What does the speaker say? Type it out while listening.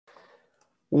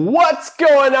What's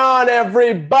going on,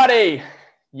 everybody?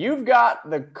 You've got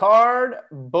the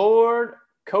Cardboard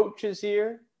Coaches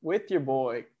here with your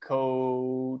boy,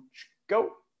 Coach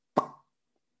Go.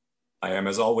 I am,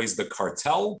 as always, the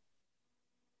Cartel.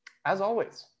 As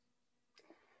always.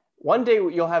 One day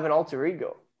you'll have an alter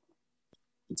ego.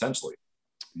 Potentially.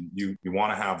 You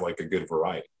want to have like a good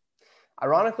variety.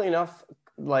 Ironically enough,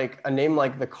 like a name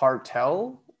like the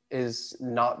Cartel is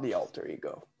not the alter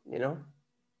ego, you know?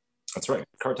 That's right.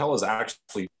 Cartel is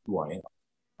actually who I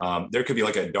am. There could be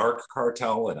like a dark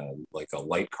cartel and a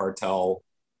light cartel.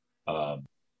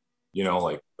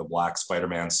 Like the black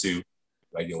Spider-Man suit,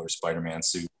 regular Spider-Man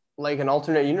suit. Like an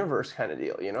alternate universe kind of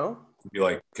deal, you know?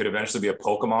 Could eventually be a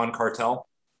Pokemon cartel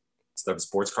instead of a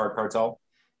sports card cartel.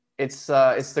 It's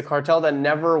the cartel that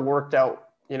never worked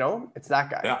out, you know? It's that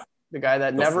guy. Yeah. The guy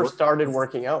that never started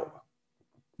working out.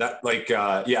 That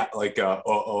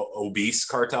obese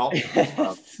cartel,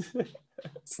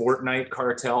 Fortnite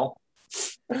cartel,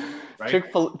 right?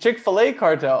 Chick-fil-A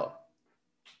cartel.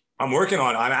 I'm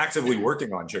actively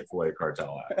working on Chick-fil-A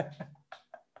cartel.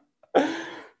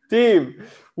 Team,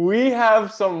 we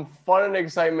have some fun and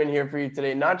excitement here for you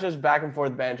today. Not just back and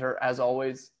forth banter as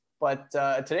always, but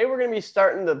today we're going to be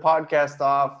starting the podcast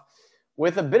off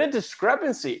with a bit of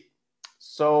discrepancy.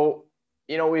 So,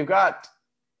 we've got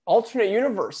alternate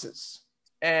universes,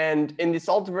 and in this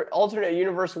alternate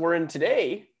universe we're in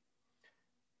today,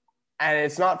 and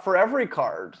it's not for every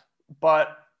card,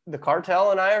 but the cartel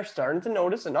and I are starting to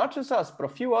notice, and not just us, but a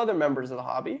few other members of the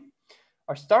hobby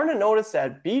are starting to notice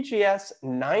that BGS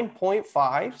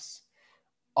 9.5s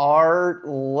are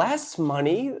less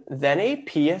money than a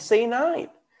PSA 9.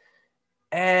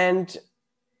 And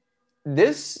I'm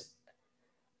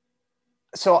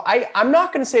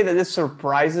not going to say that this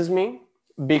surprises me,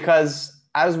 because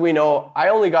as we know, I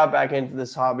only got back into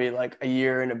this hobby like a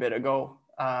year and a bit ago.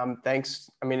 In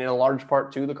a large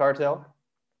part to the cartel.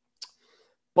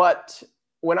 But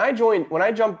when I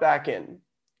jumped back in,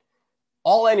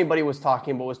 all anybody was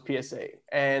talking about was PSA,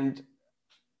 and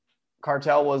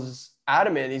Cartel was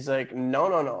adamant. He's like,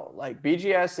 no. Like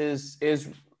BGS is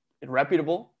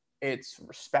reputable. It's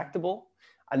respectable.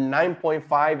 A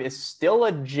 9.5 is still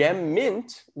a gem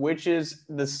mint, which is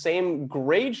the same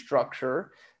grade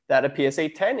structure that a PSA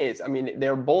 10 is. I mean,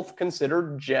 they're both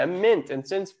considered gem mint. And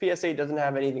since PSA doesn't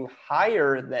have anything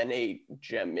higher than a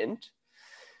gem mint,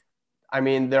 I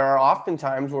mean, there are often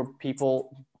times where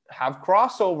people have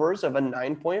crossovers of a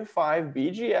 9.5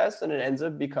 BGS and it ends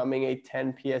up becoming a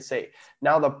 10 PSA.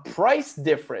 Now, the price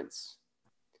difference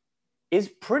is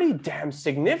pretty damn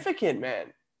significant,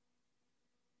 man.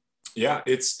 Yeah,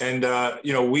 I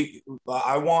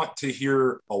want to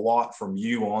hear a lot from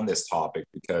you on this topic,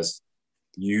 because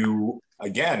you,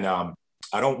 again, I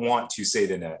don't want to say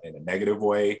it in a negative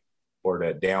way or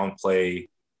to downplay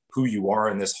who you are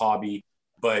in this hobby,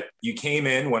 but you came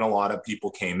in when a lot of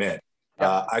people came in.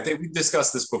 Yeah. I think we've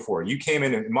discussed this before. You came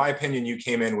in my opinion, you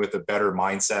came in with a better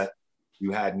mindset.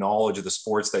 You had knowledge of the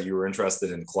sports that you were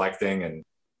interested in collecting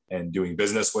and doing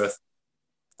business with.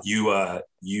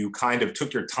 You kind of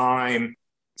took your time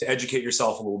to educate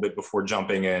yourself a little bit before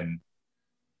jumping in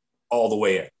all the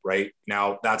way in, right?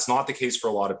 Now, that's not the case for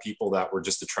a lot of people that were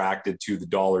just attracted to the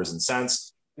dollars and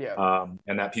cents. Yeah.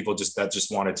 And that people just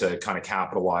wanted to kind of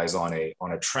capitalize on a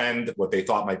trend, what they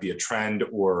thought might be a trend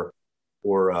or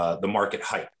the market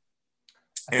hype.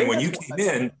 And when you came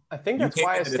in, I think that's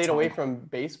why I stayed away from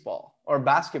baseball or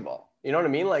basketball. You know what I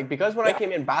mean? Like, because when I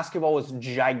came in, basketball was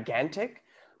gigantic.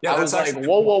 Yeah, I was like,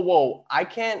 whoa. I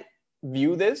can't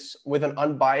view this with an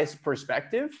unbiased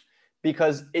perspective,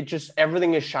 because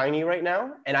everything is shiny right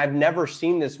now. And I've never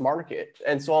seen this market.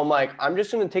 And so I'm like, I'm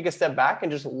just going to take a step back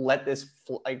and just let this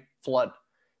flood.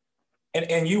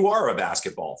 And you are a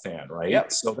basketball fan, right?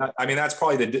 Yep. So that's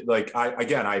probably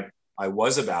I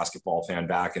was a basketball fan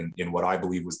back in what I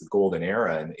believe was the golden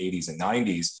era in the 80s and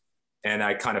 90s. And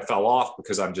I kind of fell off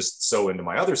because I'm just so into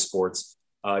my other sports.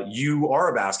 You are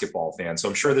a basketball fan, so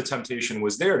I'm sure the temptation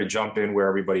was there to jump in where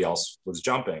everybody else was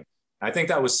jumping. I think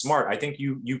that was smart. I think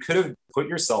you could have put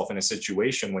yourself in a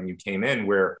situation when you came in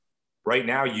where right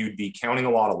now you'd be counting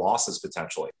a lot of losses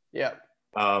potentially. Yeah.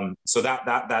 So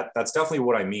that's definitely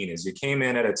what I mean, is you came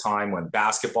in at a time when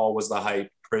basketball was the hype,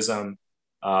 Prism,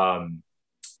 the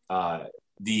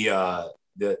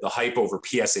hype over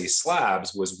PSA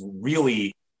slabs was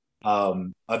really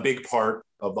a big part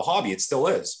of the hobby. It still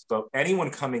is. But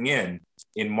anyone coming in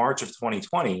March of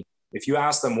 2020, if you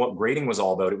ask them what grading was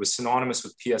all about, it was synonymous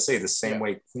with PSA, the same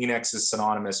way Kleenex is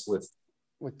synonymous with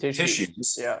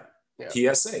tissues. Yeah.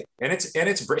 PSA, and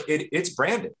it's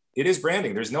branded. It is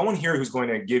branding. There's no one here who's going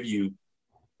to give you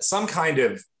some kind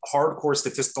of hardcore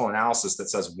statistical analysis that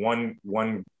says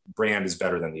one brand is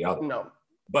better than the other. No.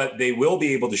 But they will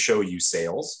be able to show you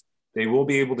sales. They will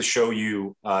be able to show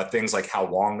you things like how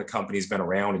long the company's been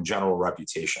around and general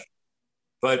reputation.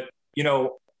 But, you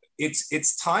know,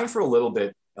 it's time for a little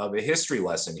bit of a history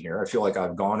lesson here. I feel like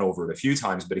I've gone over it a few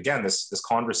times, but again, this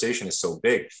conversation is so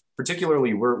big.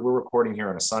 Particularly, we're recording here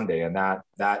on a Sunday, and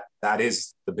that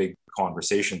is the big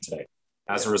conversation today,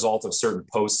 as a result of certain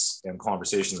posts and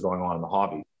conversations going on in the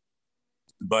hobby.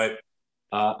 But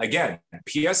again,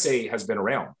 PSA has been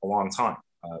around a long time.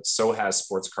 So has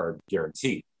Sports Card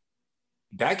Guarantee.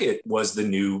 Beckett was the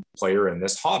new player in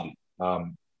this hobby.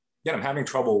 Again, I'm having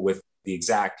trouble with the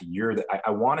exact year that I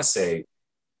want to say,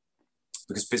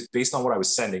 because based on what I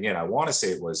was sending in, I want to say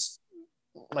it was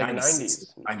like 90s,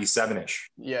 97-ish.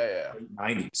 Yeah.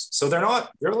 90s. So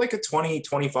they're like a 20,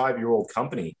 25-year-old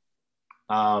company.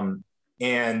 And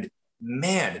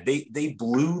man, they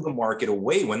blew the market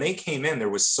away. When they came in, there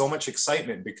was so much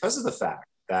excitement because of the fact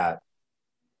that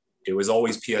it was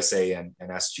always PSA and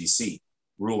SGC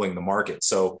ruling the market.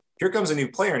 So here comes a new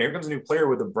player, and here comes a new player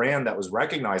with a brand that was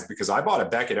recognized, because I bought a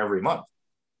Beckett every month.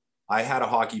 I had a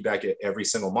hockey Beckett every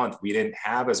single month. We didn't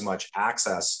have as much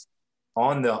access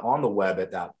on the web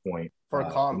at that point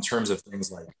in terms of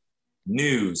things like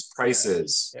news,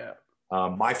 prices. Yeah.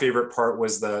 My favorite part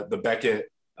was the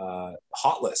Beckett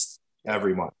hot list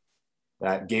every month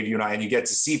that gave you and you get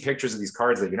to see pictures of these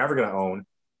cards that you're never going to own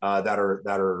that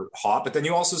are hot, but then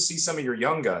you also see some of your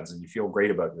young guns and you feel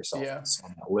great about yourself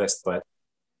on that list. But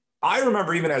I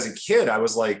remember even as a kid, I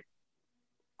was like,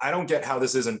 I don't get how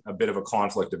this isn't a bit of a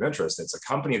conflict of interest. It's a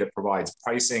company that provides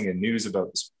pricing and news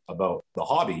about the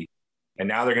hobby, and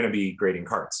now they're going to be grading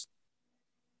cards.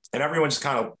 And everyone just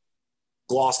kind of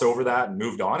glossed over that and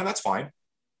moved on, and that's fine.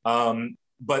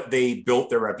 But they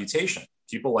built their reputation.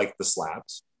 People liked the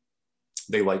slabs.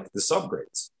 They liked the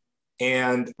subgrades.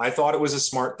 And I thought it was a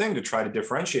smart thing to try to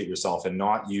differentiate yourself and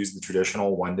not use the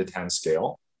traditional 1 to 10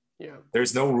 scale. Yeah.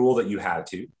 There's no rule that you had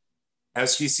to.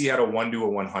 SGC had a 1 to a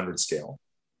 100 scale.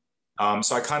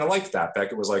 So I kind of liked that.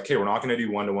 Beckett was like, hey, we're not going to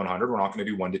do 1 to 100. We're not going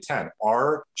to do 1 to 10.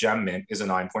 Our gem mint is a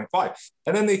 9.5.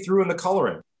 And then they threw in the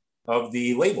coloring of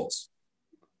the labels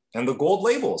and the gold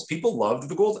labels. People loved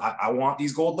the gold. I want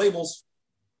these gold labels.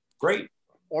 Great.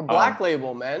 Or black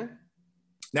label, man.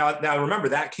 Now remember,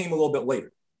 that came a little bit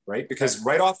later, right? Because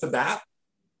right off the bat,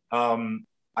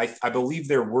 I believe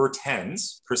there were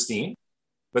 10s, pristine,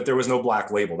 but there was no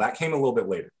black label. That came a little bit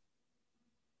later.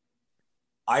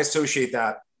 I associate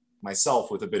that myself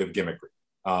with a bit of gimmickry,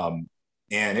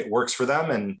 and it works for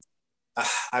them. And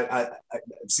I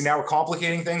see, now we're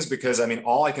complicating things, because I mean,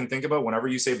 all I can think about whenever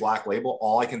you say black label,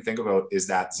 all I can think about is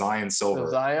that Zion silver.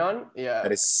 The Zion, yeah,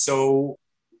 that is so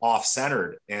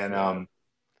off-centered and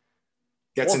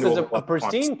gets into a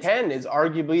pristine 10 is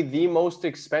arguably the most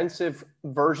expensive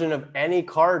version of any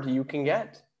card you can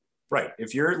get. Right.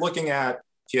 If you're looking at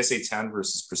PSA 10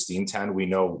 versus pristine 10, we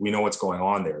know what's going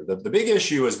on there. The big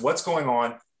issue is what's going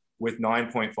on with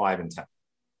 9.5 and 10.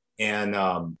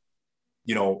 And,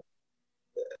 you know,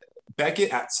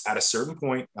 Beckett at a certain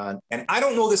point, and I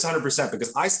don't know this 100%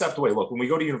 because I stepped away. Look, when we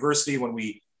go to university, when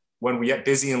we get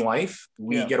busy in life,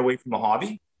 we get away from the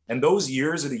hobby. And those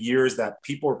years are the years that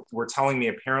people were telling me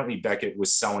apparently Beckett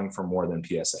was selling for more than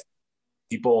PSA.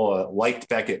 People liked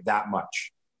Beckett that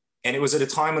much. And it was at a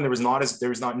time when there was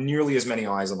not nearly as many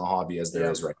eyes on the hobby as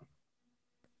there is right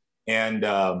now. And,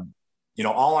 you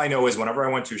know, all I know is whenever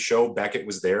I went to a show, Beckett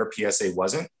was there. PSA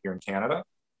wasn't here in Canada.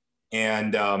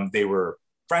 And they were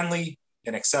friendly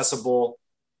and accessible.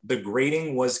 The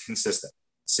grading was consistent.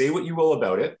 Say what you will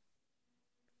about it.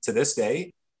 To this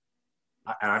day,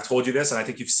 and I've told you this, and I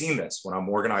think you've seen this when I'm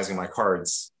organizing my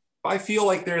cards, if I feel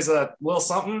like there's a little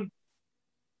something,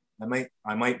 I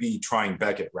might be trying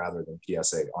Beckett rather than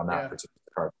PSA on that particular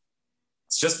card.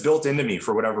 It's just built into me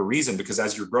for whatever reason, because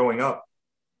as you're growing up,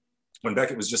 when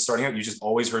Beckett was just starting out, you just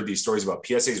always heard these stories about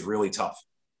PSA is really tough.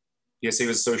 PSA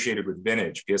was associated with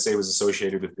vintage. PSA was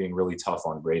associated with being really tough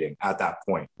on grading at that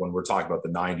point when we're talking about the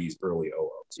 90s, early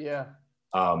 00s. Yeah.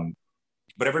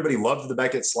 But everybody loved the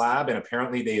Beckett slab, and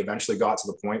apparently they eventually got to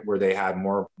the point where they had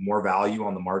more value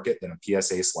on the market than a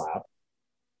PSA slab.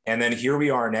 And then here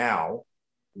we are now,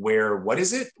 where what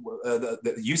is it?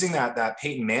 Using that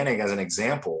Peyton Manning as an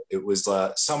example, it was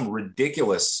some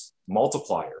ridiculous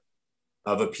multiplier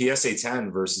of a PSA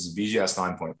 10 versus a BGS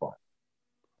 9.5.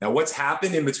 Now, what's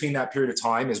happened in between that period of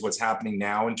time is what's happening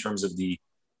now in terms of the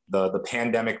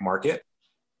pandemic market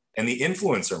and the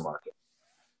influencer market,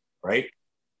 right?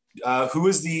 Who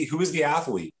is the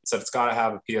athlete? So it's got to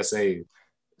have a PSA.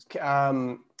 It's got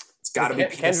to be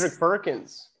Kendrick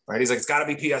Perkins. right? He's like, it's got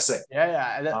to be PSA.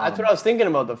 Yeah. And that's what I was thinking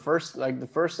about. The first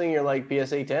thing you're like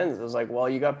PSA 10s. I was like, well,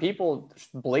 you got people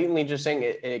blatantly just saying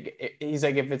it. He's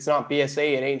like, if it's not PSA,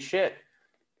 it ain't shit.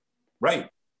 Right.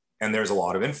 And there's a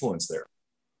lot of influence there.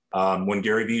 When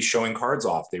Gary Vee's showing cards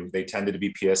off, they tended to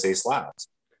be PSA slabs.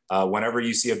 Whenever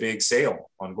you see a big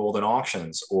sale on Golden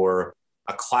Auctions or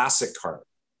a classic card,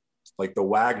 like the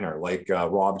Wagner, like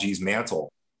Rob G's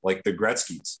Mantle, like the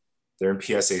Gretzky's, they're in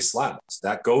PSA slabs.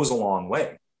 That goes a long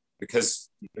way because,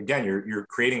 again, you're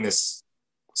creating this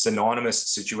synonymous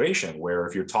situation where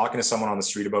if you're talking to someone on the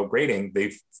street about grading,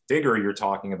 they figure you're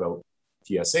talking about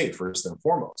PSA first and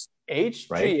foremost.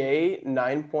 HGA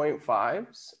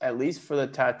 9.5s, at least for the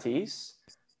Tatis,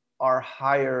 are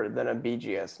higher than a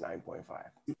BGS 9.5.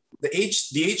 The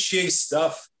HGA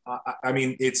stuff, I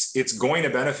mean, it's going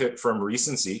to benefit from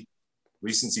recency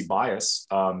bias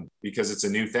because it's a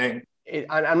new thing.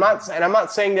 I'm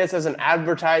not saying this as an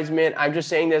advertisement. I'm just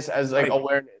saying this as like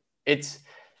awareness.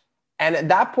 And at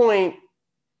that point,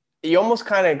 you almost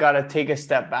kind of got to take a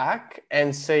step back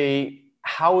and say,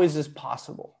 how is this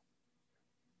possible?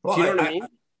 Well, do you know what I mean?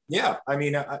 Yeah. I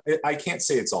mean, I can't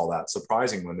say it's all that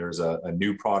surprising when there's a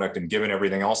new product and given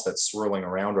everything else that's swirling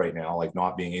around right now, like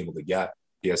not being able to get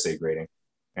PSA grading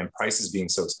and prices being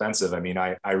so expensive. I mean,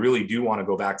 I really do want to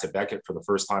go back to Beckett for the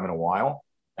first time in a while,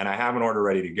 and I have an order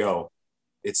ready to go.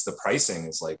 It's the pricing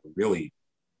is like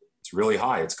it's really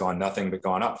high. It's gone nothing but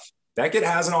gone up. Beckett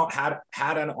hasn't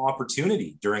had an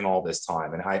opportunity during all this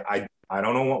time. And I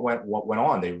don't know what went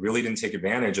on. They really didn't take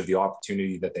advantage of the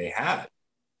opportunity that they had.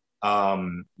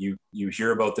 You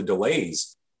hear about the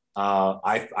delays.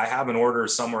 I have an order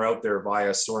somewhere out there via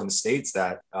a store in the States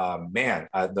that,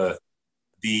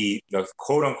 the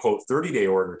quote unquote 30-day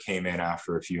order came in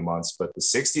after a few months, but the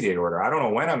 60-day order, I don't know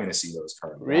when I'm going to see those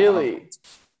cards. Really?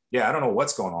 I don't know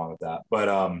what's going on with that, but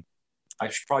I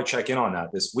should probably check in on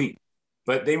that this week.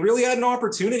 But they really had an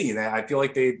opportunity, and I feel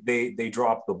like they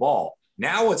dropped the ball.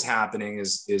 Now what's happening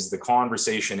is the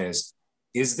conversation is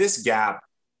this gap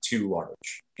too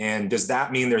large? And does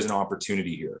that mean there's an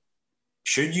opportunity here?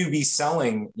 Should you be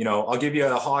selling, I'll give you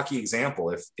a hockey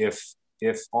example.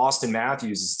 If Austin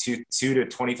Matthews is $2,000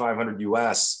 to $2,500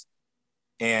 US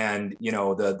and,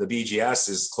 the BGS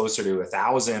is closer to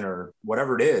 1,000 or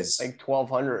whatever it is, like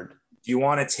 1,200. Do you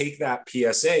want to take that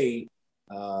PSA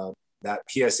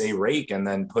rake and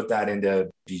then put that into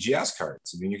BGS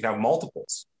cards? I mean, you can have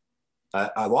multiples.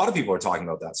 A lot of people are talking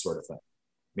about that sort of thing.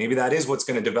 Maybe that is what's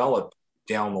going to develop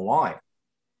down the line.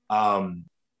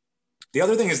 The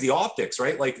other thing is the optics,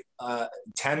 right? Like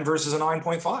 10 versus a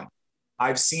 9.5.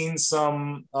 I've seen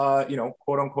some,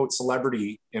 quote unquote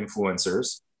celebrity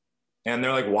influencers, and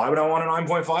they're like, why would I want a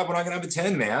 9.5 when I can have a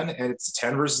 10, man? And it's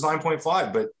 10 versus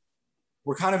 9.5. But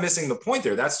we're kind of missing the point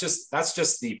there. That's just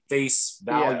the face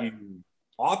value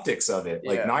optics of it.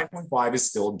 Like 9.5 is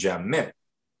still gem mint.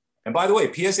 And by the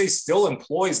way, PSA still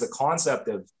employs the concept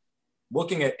of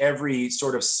looking at every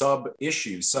sort of sub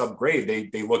grade.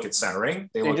 They look at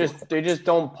centering. They just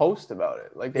don't post about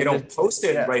it. Like they don't post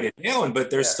it and write it down,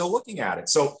 but they're still looking at it.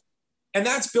 So, and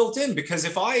that's built in because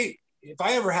if I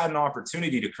ever had an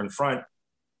opportunity to confront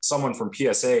someone from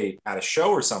PSA at a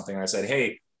show or something, I said,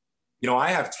 hey,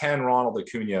 I have 10 Ronald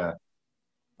Acuna,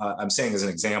 I'm saying as an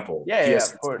example,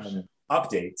 of course,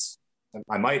 updates.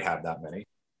 I might have that many.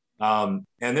 And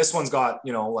this one's got,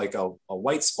 like a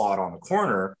white spot on the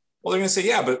corner. Well, they're going to say,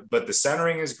 yeah, but the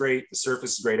centering is great. The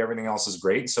surface is great. Everything else is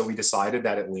great. And so we decided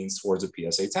that it leans towards a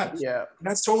PSA 10. Yeah. And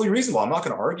that's totally reasonable. I'm not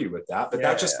going to argue with that, but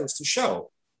that just goes to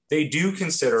show they do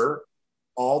consider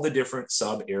all the different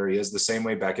sub areas the same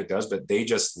way Beckett does, but they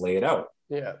just lay it out.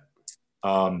 Yeah.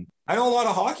 I know a lot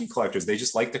of hockey collectors, they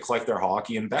just like to collect their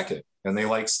hockey in Beckett, and they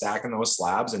like stacking those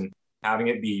slabs and having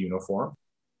it be uniform.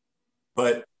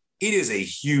 But it is a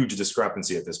huge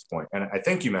discrepancy at this point. And I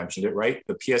think you mentioned it, right?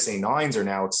 The PSA 9s are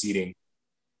now exceeding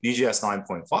BGS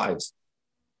 9.5s.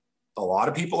 A lot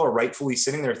of people are rightfully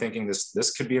sitting there thinking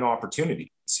this could be an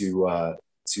opportunity to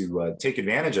take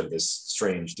advantage of this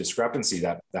strange discrepancy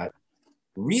that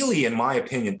really, in my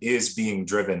opinion, is being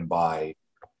driven by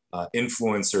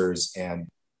influencers and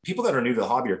people that are new to the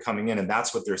hobby are coming in, and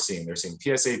that's what they're seeing. They're seeing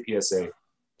PSA,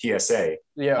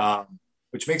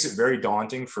 which makes it very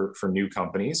daunting for new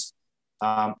companies.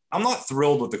 I'm not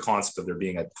thrilled with the concept of there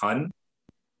being a ton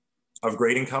of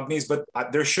grading companies, but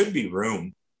there should be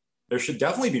room. There should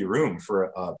definitely be room for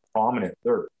a prominent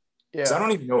third. Because I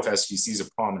don't even know if SGC is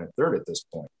a prominent third at this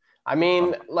point. I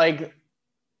mean, like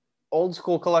old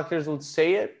school collectors would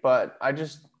say it, but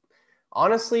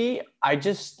honestly,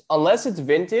 unless it's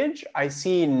vintage, I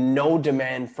see no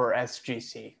demand for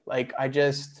SGC. Like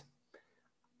it's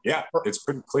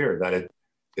pretty clear that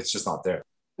it's just not there.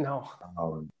 No.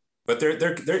 But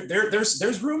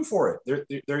there's room for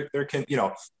it. There can,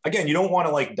 again, you don't want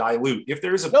to like dilute. If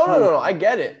there's a No. I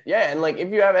get it. Yeah, and like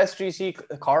if you have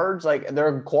SGC cards, like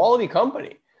they're a quality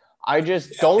company. I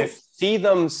just don't see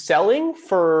them selling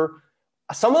for.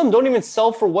 Some of them don't even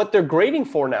sell for what they're grading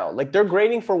for now. Like they're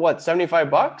grading for what,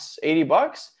 $75,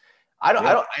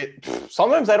 $80.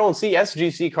 Sometimes I don't see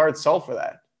SGC cards sell for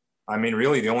that. I mean,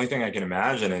 really, the only thing I can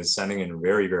imagine is sending in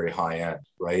very, very high end,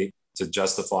 right, to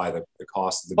justify the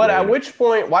cost of the. But at which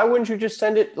point, why wouldn't you just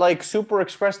send it like Super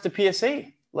Express to PSA?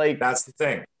 Like that's the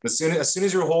thing. As soon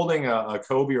as you're holding a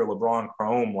Kobe or LeBron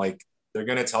Chrome, like they're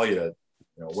gonna tell you to,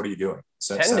 what are you doing?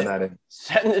 Send that in.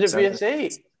 Send it to PSA.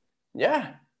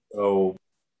 Yeah. So,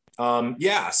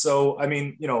 So I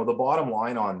mean, the bottom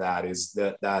line on that is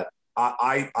that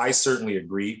I certainly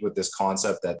agree with this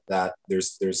concept that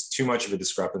there's too much of a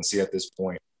discrepancy at this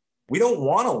point. We don't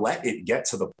want to let it get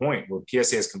to the point where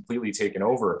PSA has completely taken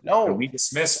over. No. And we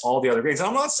dismiss all the other grades. And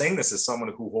I'm not saying this as someone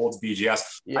who holds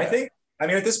BGS. Yeah. I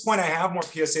mean, at this point, I have more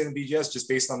PSA than BGS just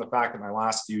based on the fact that my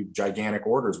last few gigantic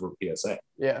orders were PSA.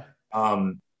 Yeah.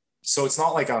 So it's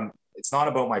not like it's not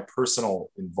about my personal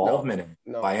involvement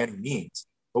by any means.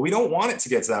 But we don't want it to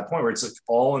get to that point where it's like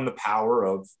all in the power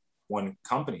of one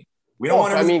company. We don't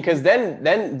want to. I mean, because then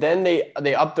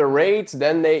they up their rates.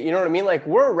 Then they, you know what I mean? Like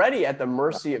we're already at the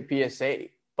mercy of PSA.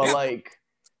 But like,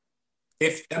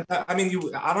 I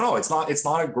don't know. It's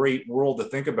not a great world to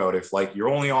think about. If like your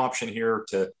only option here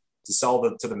to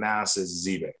sell to the masses is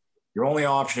eBay. Your only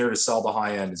option here to sell the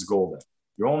high end is Golden.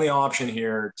 Your only option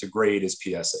here to grade is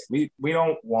PSA. We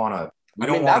don't want to.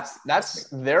 That's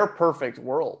their perfect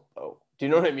world, though. Do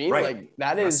you know what I mean? Right.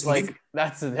 Like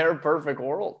that's their perfect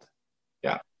world.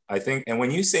 Yeah, I think. And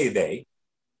when you say they,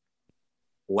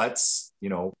 that's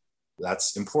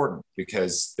important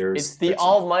because it's the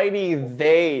almighty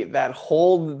they that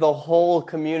hold the whole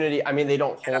community. I mean, they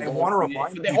don't hold the whole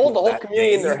community. They hold the whole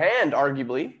community in their hand,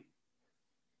 arguably.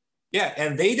 Yeah,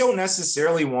 and they don't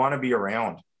necessarily want to be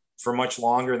around for much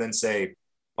longer than say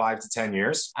 5 to 10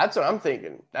 years. That's what I'm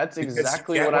thinking. That's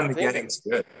exactly what I'm thinking. Getting's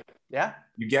good. Yeah.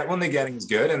 You get when the getting's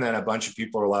good, and then a bunch of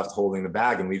people are left holding the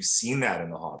bag, and we've seen that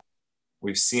in the hobby.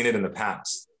 We've seen it in the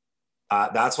past.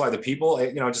 That's why the people,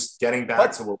 just getting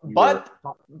back to what we were.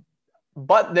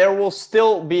 But there will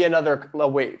still be another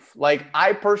wave. Like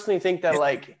I personally think that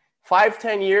like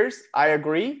 5-10 years, I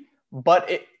agree.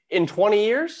 But in 20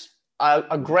 years,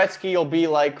 a Gretzky will be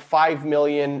like 5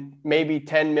 million, maybe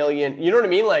 10 million. You know what I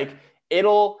mean? Like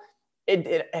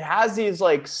it has these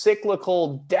like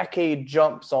cyclical decade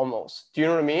jumps almost. Do you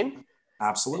know what I mean?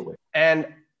 Absolutely. And,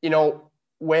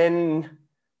 when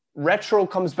retro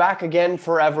comes back again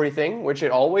for everything, which it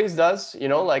always does,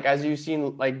 like as you've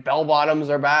seen, like bell bottoms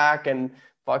are back and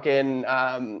fucking,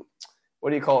 what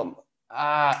do you call them?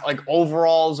 Like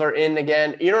overalls are in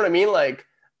again. You know what I mean? Like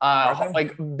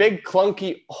big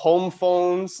clunky home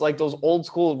phones, like those old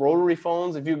school rotary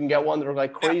phones. If you can get one, they're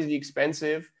like crazy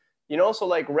expensive. So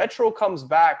like retro comes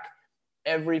back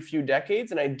every few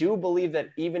decades. And I do believe that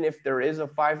even if there is a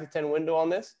 5 to 10 window on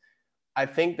this, I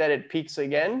think that it peaks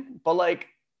again. But like,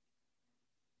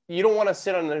 you don't want to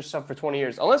sit on their stuff for 20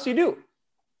 years unless you do.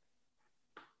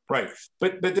 Right.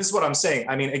 But this is what I'm saying.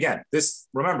 I mean, again,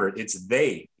 remember, it's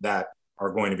they that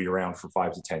are going to be around for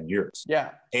 5 to 10 years.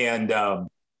 Yeah. And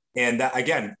that,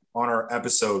 again, on our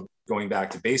episode, going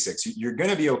back to basics, you're going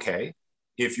to be okay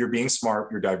if you're being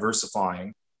smart, you're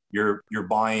diversifying, you're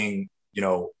buying,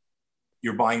 you're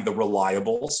buying the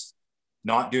reliables,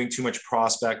 not doing too much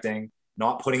prospecting,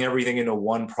 not putting everything into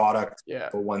one product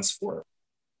or one sport.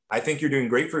 I think you're doing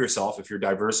great for yourself if you're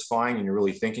diversifying and you're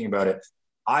really thinking about it.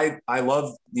 I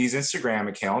love these Instagram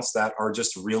accounts that are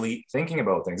just really thinking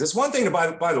about things. It's one thing to,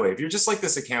 by the way, if you're just like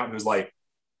this account who's like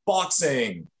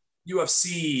boxing,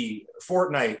 UFC,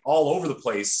 Fortnite, all over the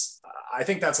place, I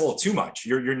think that's a little too much.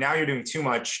 You're doing too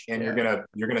much, and you're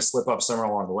gonna slip up somewhere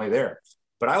along the way there.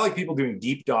 But I like people doing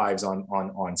deep dives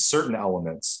on certain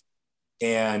elements,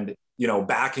 and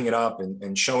backing it up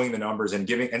and showing the numbers and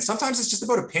giving. And sometimes it's just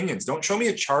about opinions. Don't show me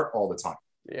a chart all the time.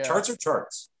 Yeah. Charts are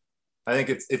charts. I think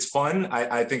it's fun.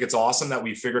 I think it's awesome that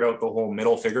we figured out the whole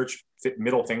middle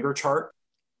finger chart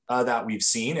that we've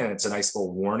seen, and it's a nice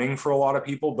little warning for a lot of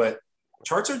people. But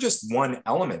charts are just one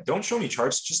element. Don't show me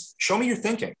charts. Just show me your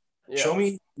thinking. Yeah. Show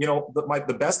me,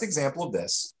 the best example of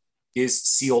this is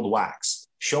sealed wax.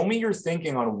 Show me your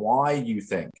thinking on why you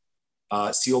think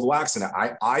sealed wax. And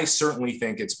I certainly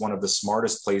think it's one of the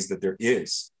smartest plays that there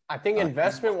is. I think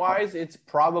investment wise, it's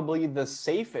probably the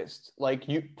safest,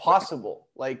 possible,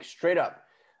 like straight up.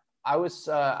 I was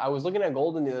looking at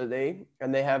Golden the other day,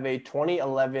 and they have a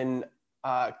 2011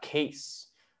 case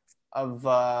of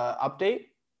update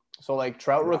So like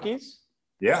Trout rookies.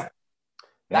 Yeah.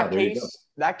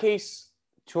 That case,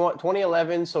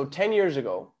 2011, so 10 years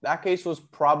ago, that case was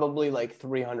probably like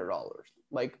 $300,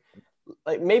 like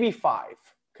maybe five.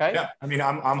 Okay. Yeah. I mean,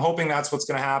 I'm hoping that's what's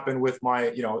going to happen with my,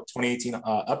 2018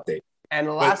 update. And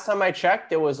the last time I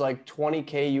checked, it was like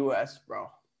 20K US,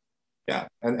 bro. Yeah.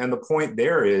 And the point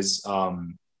there is,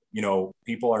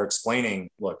 people are explaining,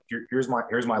 look, here's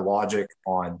my logic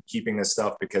on keeping this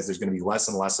stuff, because there's going to be less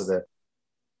and less of it.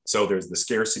 So there's the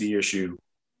scarcity issue.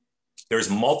 There's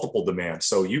multiple demands.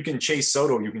 So you can chase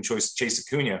Soto, you can chase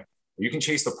Acuna, you can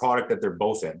chase the product that they're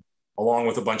both in, along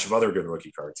with a bunch of other good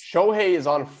rookie cards. Shohei is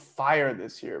on fire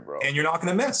this year, bro. And you're not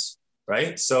going to miss,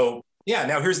 right? So, yeah,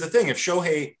 now here's the thing. If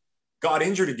Shohei got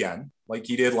injured again, like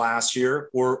he did last year,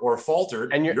 or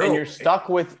faltered, and you're stuck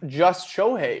with just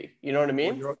Shohei, you know what I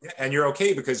mean? You're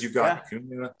okay because you've got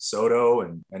Acuna, Soto,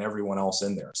 and everyone else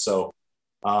in there. So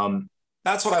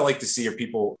that's what I like to see, are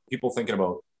people thinking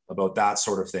about that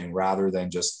sort of thing, rather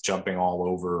than just jumping all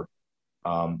over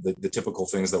the typical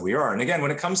things that we are. And again,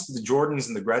 when it comes to the Jordans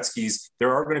and the Gretzkys,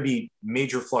 there are going to be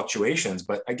major fluctuations.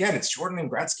 But again, it's Jordan and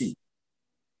Gretzky.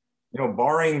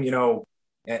 Barring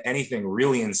anything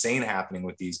really insane happening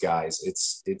with these guys,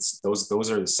 it's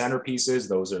those are the centerpieces.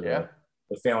 Those are the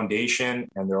foundation,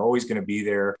 and they're always going to be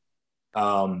there.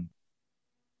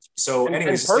 So,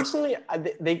 anyways, and personally,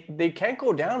 they can't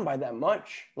go down by that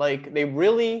much. Like they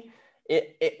really.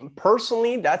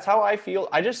 Personally, that's how I feel.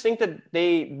 I just think that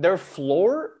their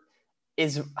floor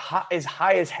is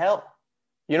high as hell.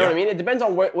 You know what I mean? It depends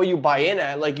on what you buy in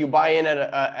at. Like you buy in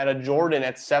at a Jordan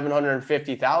at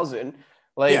 750,000.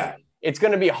 Like it's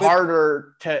going to be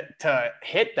harder to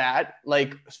hit that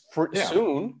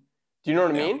soon. Do you know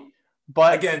what I mean?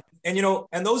 But again,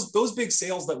 and those big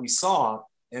sales that we saw,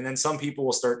 and then some people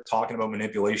will start talking about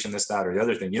manipulation, this, that, or the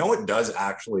other thing. You know what does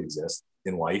actually exist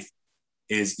in life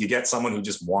is you get someone who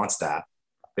just wants that.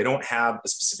 They don't have a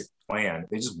specific plan.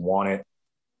 They just want it,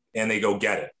 and they go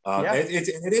get it.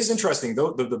 It is interesting,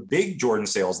 though. The big Jordan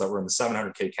sales that were in the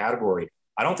 700K category,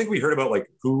 I don't think we heard about like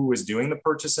who was doing the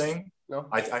purchasing. No.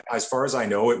 I as far as I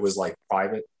know, it was like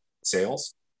private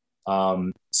sales.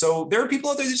 So there are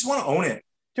people out there that just want to own it.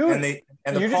 Dude,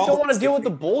 you just don't want to deal with the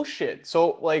bullshit.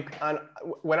 So like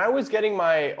when I was getting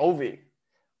my OV,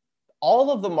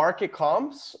 all of the market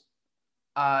comps,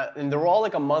 and they were all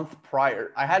like a month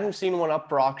prior. I hadn't seen one up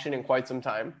for auction in quite some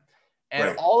time.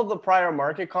 And all of the prior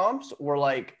market comps were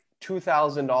like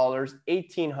 $2,000,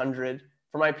 $1,800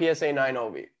 for my PSA 9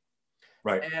 OV.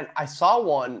 Right. And I saw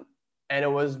one, and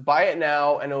it was buy it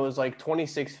now, and it was like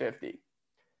 $2,650.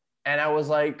 And I was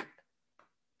like,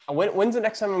 when's the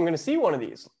next time I'm going to see one of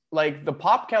these? Like the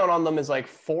pop count on them is like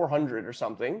 400 or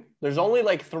something. There's only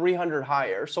like 300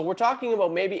 higher. So we're talking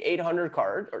about maybe 800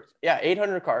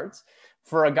 cards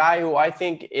for a guy who I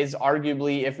think is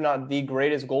arguably, if not the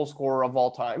greatest goal scorer of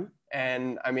all time.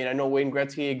 And I mean, I know Wayne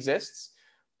Gretzky exists,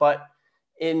 but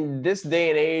in this day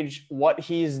and age, what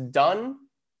he's done,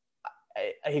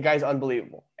 the guy's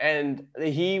unbelievable, and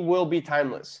he will be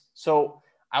timeless. So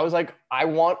I was like, I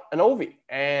want an Ovi,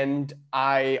 and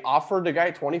I offered the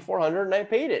guy $2,400, and I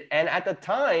paid it. And at the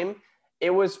time, it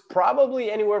was probably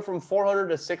anywhere from 400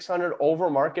 to 600 over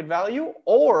market value,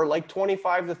 or like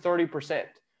 25 to 30%.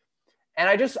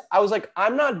 And I was like,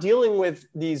 I'm not dealing with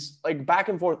these like back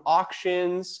and forth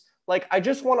auctions. Like, I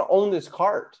just want to own this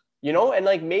card, and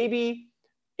like maybe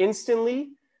instantly,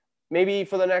 maybe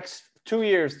for the next 2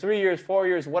 years, 3 years, 4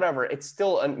 years, whatever, it's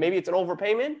still, maybe it's an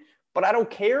overpayment, but I don't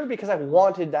care because I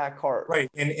wanted that card. Right.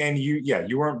 And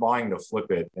you weren't buying to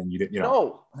flip it, and you didn't,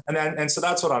 No. And so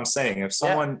that's what I'm saying. If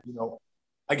someone,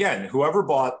 again, whoever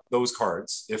bought those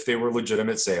cards, if they were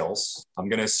legitimate sales, I'm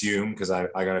going to assume, because I'm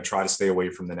going to try to stay away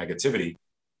from the negativity,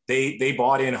 they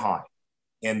bought in high,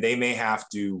 and they may have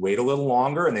to wait a little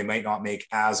longer, and they might not make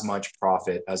as much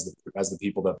profit as the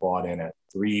people that bought in at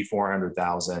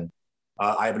 300,000-400,000.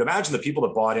 I would imagine the people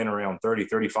that bought in around 30,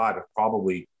 35 have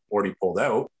probably already pulled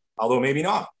out, although maybe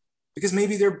not, because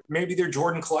maybe they're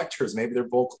Jordan collectors, maybe they're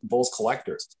Bulls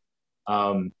collectors.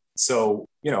 So,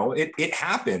 it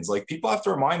happens. Like, people have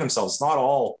to remind themselves, it's not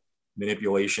all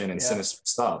manipulation and sinister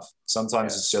stuff.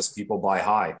 Sometimes it's just people buy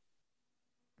high.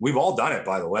 We've all done it,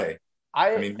 by the way.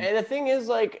 And the thing is,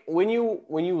 like, when you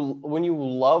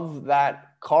love that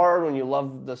card, when you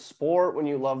love the sport, when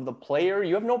you love the player,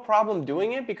 you have no problem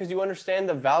doing it because you understand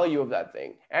the value of that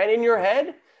thing. And in your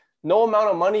head, no amount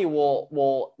of money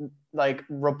will like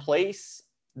replace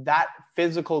that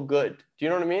physical good. Do you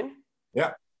know what I mean?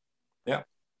 Yeah. Yeah.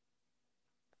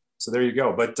 So there you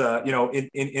go. But,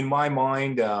 in my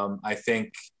mind, I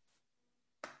think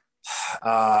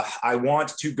I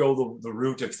want to go the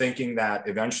route of thinking that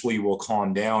eventually we'll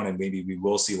calm down and maybe we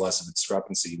will see less of a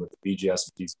discrepancy with the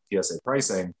BGS and PSA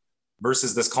pricing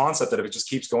versus this concept that if it just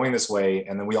keeps going this way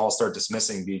and then we all start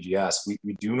dismissing BGS,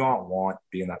 we do not want to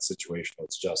be in that situation.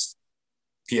 It's just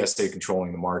PSA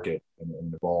controlling the market and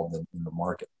involved in the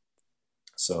market.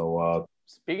 So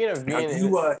speaking of being,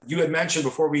 you had mentioned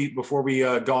before we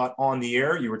got on the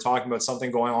air, you were talking about something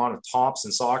going on with Topps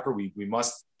and soccer. We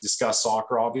must discuss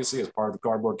soccer obviously as part of the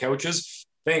Cardboard Couches.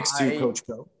 Thanks to Coach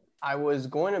Co. I was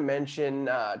going to mention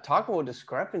talk about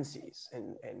discrepancies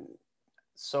and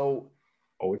so.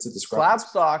 Oh, it's a discrepancy.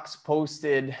 Slapstocks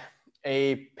posted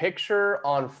a picture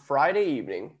on Friday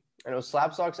evening, and it was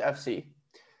Slapstocks FC.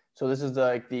 So this is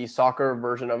the soccer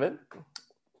version of it.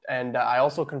 And I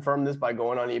also confirmed this by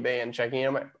going on eBay and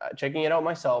checking it out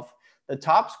myself. The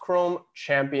Topps Chrome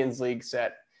Champions League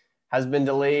set has been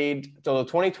delayed. So the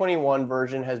 2021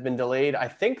 version has been delayed, I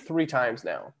think, 3 times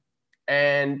now.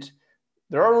 And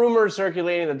there are rumors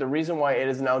circulating that the reason why it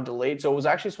is now delayed, so it was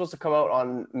actually supposed to come out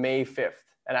on May 5th.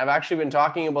 And I've actually been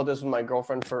talking about this with my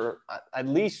girlfriend for at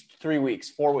least 3 weeks,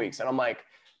 4 weeks. And I'm like,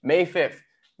 May 5th,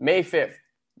 May 5th,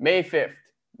 May 5th,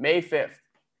 May 5th.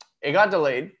 It got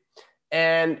delayed.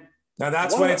 And now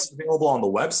that's when it's available on the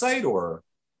website, or?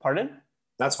 Pardon?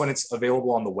 That's when it's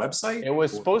available on the website? It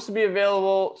was supposed to be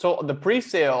available. So the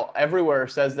pre-sale everywhere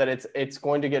says that it's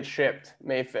going to get shipped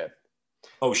May 5th.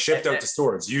 Oh, shipped out to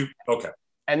stores. Okay.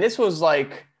 And this was I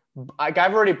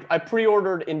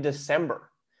pre-ordered in December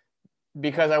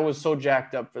because I was so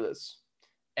jacked up for this.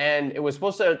 And it was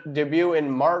supposed to debut in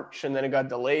March, and then it got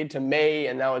delayed to May,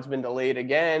 and now it's been delayed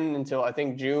again until I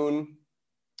think June.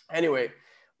 Anyway,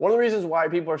 one of the reasons why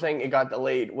people are saying it got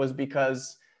delayed was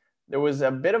because there was a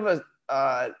bit of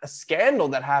a scandal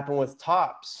that happened with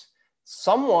Topps.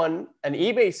 Someone, an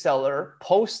eBay seller,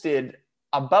 posted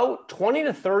about 20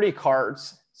 to 30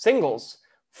 cards, singles,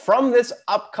 from this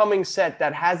upcoming set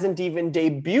that hasn't even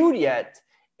debuted yet,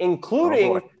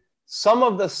 including some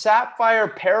of the Sapphire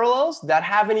parallels that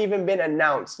haven't even been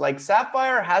announced. Like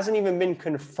Sapphire hasn't even been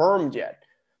confirmed yet.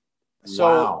 So,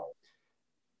 wow.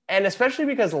 And especially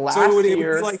because last year,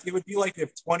 it would be like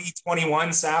if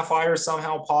 2021 Sapphire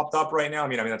somehow popped up right now. I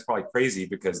mean that's probably crazy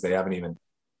because they haven't even.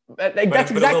 That's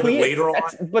exactly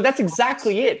it. But that's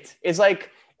exactly it. It's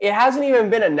like it hasn't even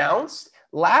been announced.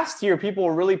 Last year, people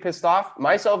were really pissed off,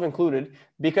 myself included,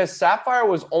 because Sapphire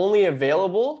was only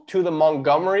available to the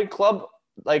Montgomery Club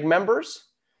members.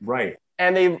 Right.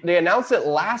 And they announced it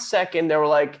last second. They were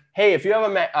like, hey, if you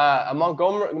have a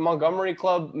Montgomery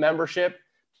Club membership,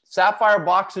 Sapphire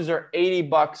boxes are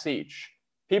 $80 each.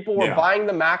 People were buying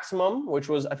the maximum, which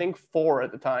was, I think, 4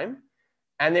 at the time.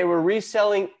 And they were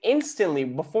reselling instantly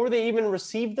before they even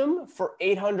received them for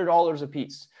 $800 a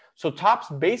piece. So Topps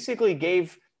basically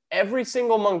gave every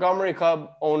single Montgomery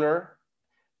Club owner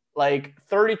like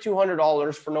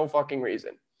 $3,200 for no fucking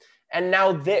reason. And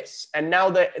now this, and now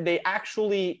that they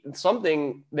actually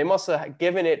they must have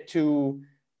given it to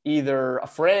either a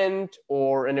friend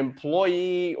or an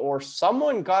employee or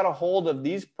someone got a hold of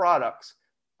these products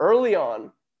early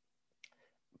on,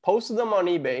 posted them on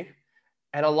eBay,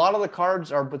 and a lot of the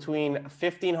cards are between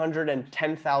 $1,500 and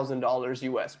 $10,000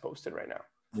 US posted right now.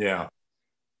 Yeah.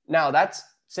 Now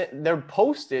they're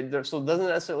posted, so it doesn't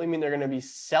necessarily mean they're going to be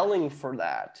selling for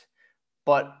that.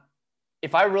 But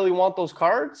if I really want those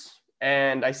cards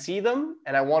and I see them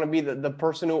and I want to be the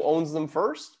person who owns them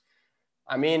first,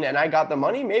 I mean, and I got the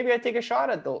money, maybe I take a shot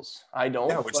at those. I don't.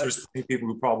 Yeah, which there's people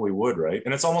who probably would, right?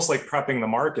 And it's almost like prepping the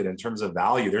market in terms of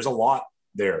value. There's a lot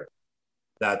there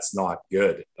that's not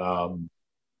good.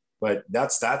 But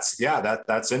that's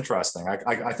interesting.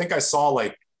 I think I saw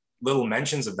like little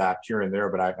mentions of that here and there,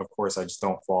 but of course I just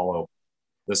don't follow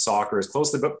the soccer as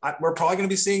closely. But we're probably going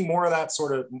to be seeing more of that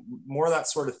sort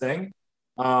of thing.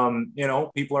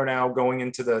 People are now going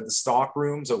into the stock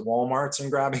rooms at Walmarts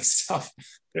and grabbing stuff.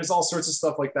 There's all sorts of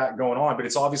stuff like that going on, but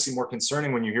it's obviously more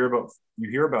concerning when you hear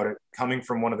about it coming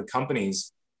from one of the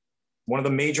companies, one of the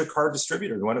major card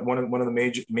distributors, one of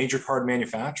the major card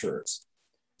manufacturers.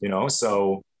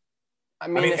 So I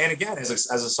mean, and again, as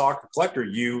a soccer collector,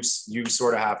 you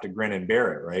sort of have to grin and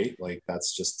bear it, right? Like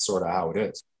that's just sort of how it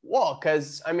is. Well,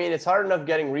 because I mean, it's hard enough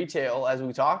getting retail, as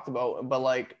we talked about, but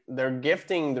like they're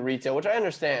gifting the retail, which I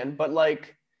understand, but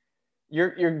like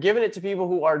you're giving it to people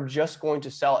who are just going to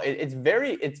sell. It's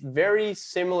very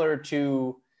similar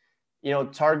to,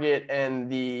 Target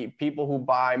and the people who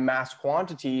buy mass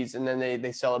quantities and then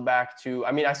they sell it back to.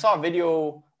 I mean, I saw a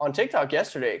video on TikTok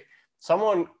yesterday.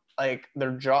 Someone like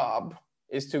their job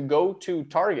is to go to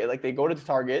Target. Like they go to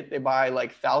Target, they buy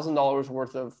like $1,000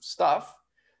 worth of stuff.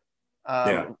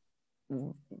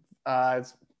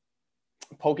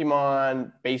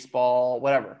 Pokemon, baseball,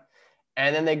 whatever.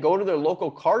 And then they go to their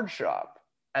local card shop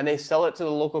and they sell it to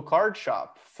the local card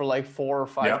shop for like 4 or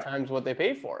 5 times what they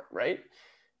pay for it, right?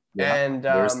 Yeah, and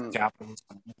there's capital.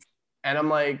 And I'm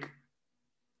like,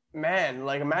 man,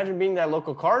 like imagine being that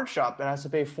local card shop that has to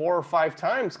pay 4 or 5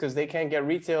 times because they can't get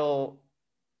retail,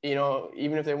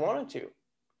 even if they wanted to.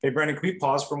 Hey, Brandon, can we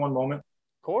pause for one moment?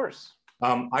 Of course.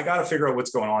 I got to figure out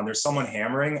what's going on. There's someone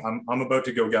hammering. I'm about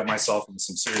to go get myself in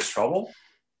some serious trouble.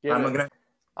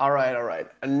 All right.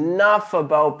 Enough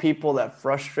about people that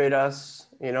frustrate us,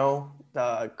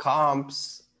 the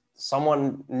comps,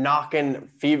 someone knocking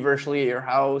feverishly at your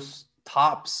house,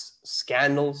 tops,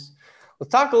 scandals.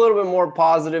 Let's talk a little bit more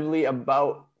positively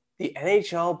about the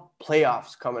NHL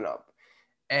playoffs coming up.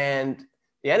 And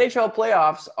the NHL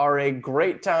playoffs are a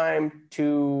great time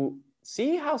to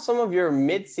see how some of your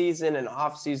mid-season and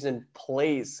off-season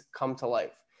plays come to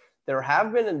life. There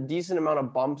have been a decent amount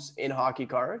of bumps in hockey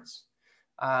cards,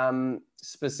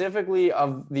 specifically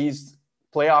of these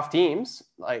playoff teams.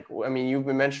 Like, I mean, you've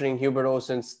been mentioning Huberdeau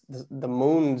since the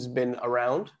moon's been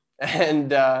around.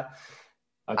 And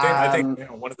I think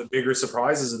one of the bigger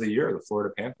surprises of the year, the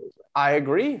Florida Panthers. I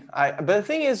agree. But the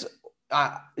thing is,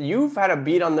 you've had a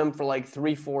beat on them for like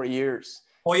 3-4 years.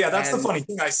 Well, yeah, that's the funny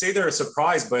thing. I say they're a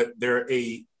surprise, but they're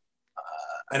an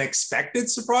expected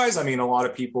surprise. I mean, a lot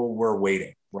of people were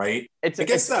waiting, right? It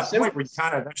gets to that point where you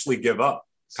kind of eventually give up.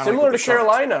 Similar to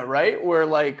Carolina, right? Where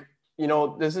like,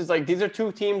 this is like, these are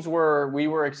two teams where we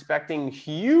were expecting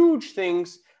huge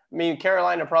things. I mean,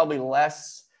 Carolina probably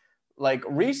less like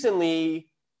recently,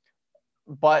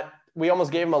 but we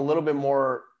almost gave them a little bit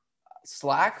more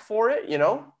slack for it,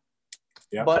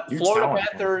 Yeah, but Florida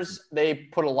Panthers, they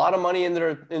put a lot of money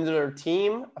into their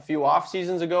team a few off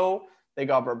seasons ago. They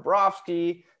got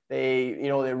Bobrovsky. They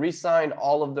re-signed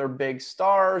all of their big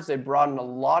stars. They brought in a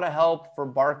lot of help for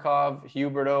Barkov,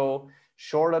 Huberdeau,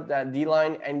 shored up that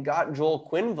D-line, and got Joel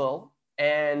Quenneville.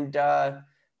 And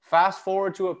fast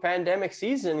forward to a pandemic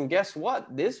season, and guess what?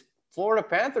 This Florida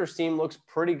Panthers team looks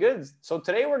pretty good. So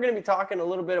today we're going to be talking a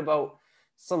little bit about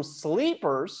some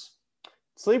sleeper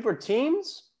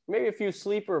teams, maybe a few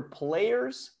sleeper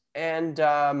players, and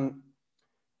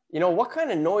what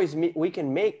kind of noise we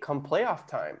can make come playoff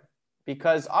time.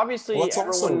 Because obviously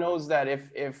everyone knows that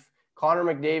if Connor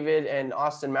McDavid and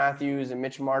Austin Matthews and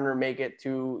Mitch Marner make it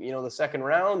to the second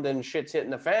round, then shit's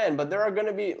hitting the fan. But there are going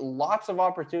to be lots of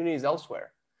opportunities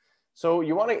elsewhere. So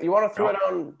you want to throw it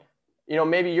on,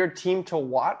 maybe your team to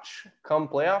watch come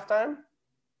playoff time.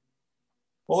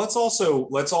 Well, let's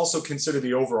also consider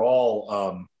the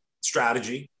overall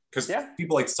strategy, because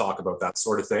people like to talk about that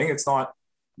sort of thing. It's not,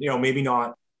 maybe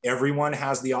not everyone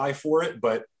has the eye for it,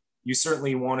 but you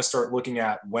certainly want to start looking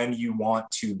at when you want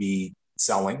to be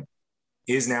selling.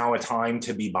 Is now a time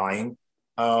to be buying?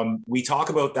 We talk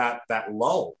about that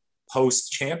lull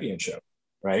post-championship,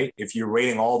 right? If you're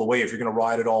waiting all the way, if you're going to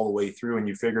ride it all the way through and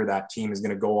you figure that team is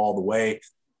going to go all the way,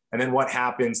 and then what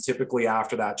happens typically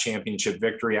after that championship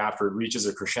victory, after it reaches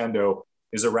a crescendo,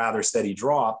 is a rather steady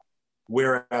drop.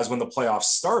 Whereas when the playoffs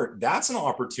start, that's an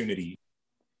opportunity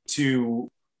to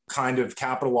kind of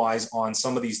capitalize on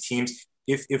some of these teams.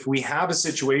 If we have a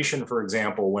situation, for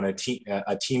example, when a team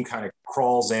kind of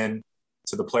crawls in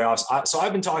to the playoffs. So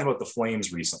I've been talking about the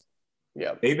Flames recently.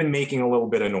 Yeah, they've been making a little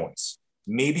bit of noise.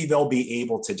 Maybe they'll be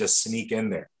able to just sneak in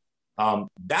there.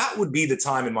 That would be the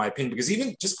time, in my opinion, because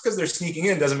even just because they're sneaking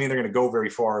in doesn't mean they're going to go very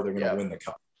far. They're going to win the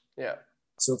cup. Yeah.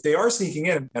 So if they are sneaking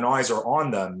in and eyes are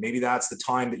on them, maybe that's the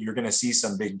time that you're going to see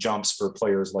some big jumps for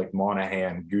players like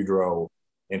Monahan, Gaudreau,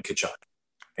 and Tkachuk.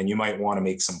 And you might want to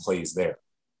make some plays there.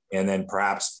 And then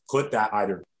perhaps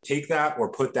either take that or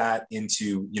put that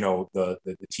into, the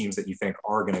teams that you think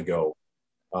are going to go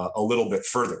a little bit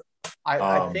further.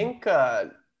 I think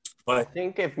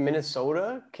if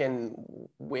Minnesota can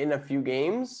win a few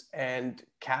games and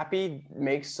Cappy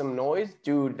makes some noise,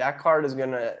 dude, that card is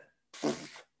going to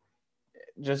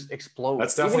just explode.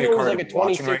 That's definitely a card like a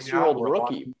 26-year-old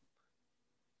rookie.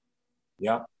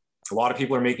 Yeah. A lot of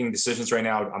people are making decisions right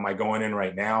now. Am I going in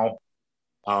right now?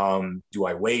 Do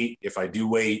I wait? If I do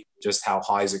wait, just how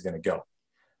high is it going to go?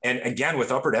 And again,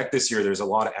 with Upper Deck this year, there's a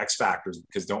lot of X factors,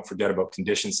 because don't forget about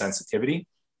condition sensitivity.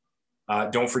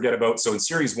 Don't forget about, so in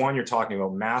Series 1, you're talking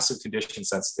about massive condition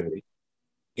sensitivity.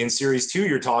 In Series 2,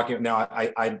 you're talking, now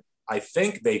I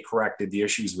think they corrected the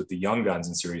issues with the Young Guns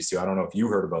in Series 2. I don't know if you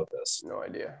heard about this. No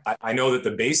idea. I know that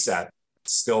the base set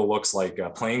still looks like a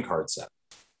playing card set,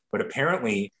 but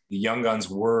apparently the Young Guns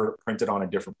were printed on a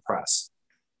different press.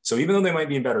 So even though they might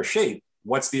be in better shape,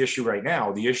 what's the issue right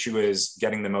now? The issue is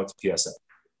getting them out to PSA.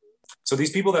 So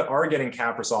these people that are getting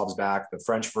Kaprizovs back, the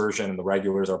French version and the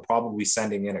regulars, are probably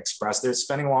sending in express. They're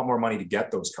spending a lot more money to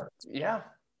get those cards. Yeah.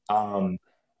 And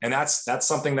that's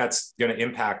something that's going to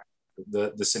impact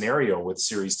the scenario with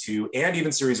Series 2 and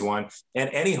even Series 1 and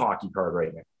any hockey card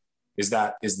right now. Is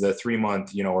the 3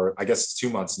 month, or I guess it's 2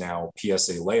 months now,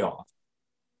 PSA layoff.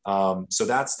 So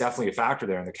that's definitely a factor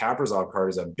there. And the Kaprizov card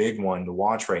is a big one to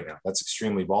watch right now. That's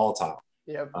extremely volatile.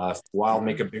 Yep. If Wild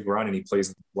make a big run and he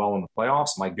plays well in the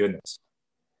playoffs, my goodness,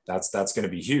 that's going to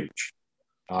be huge.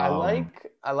 I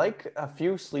like a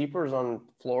few sleepers on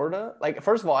Florida. Like,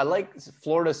 first of all, I like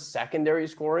Florida's secondary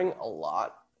scoring a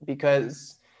lot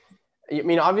because, I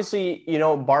mean, obviously,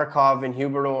 Barkov and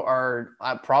Huberto are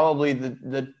probably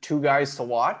the two guys to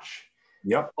watch.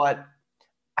 Yep. But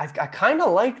I kind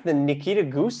of like the Nikita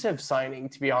Gusev signing,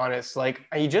 to be honest. Like,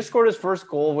 he just scored his first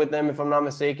goal with them, if I'm not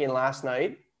mistaken, last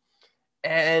night.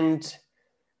 And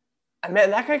man,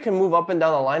 that guy can move up and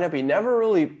down the lineup. He never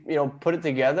really, put it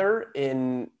together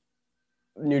in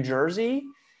New Jersey.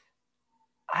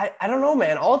 I don't know,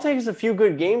 man. All it takes is a few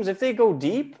good games. If they go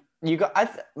deep,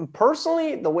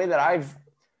 personally, the way that I've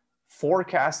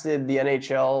forecasted the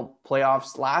NHL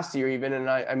playoffs last year, even, and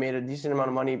I made a decent amount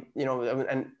of money,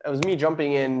 and it was me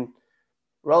jumping in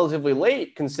relatively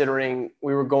late, considering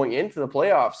we were going into the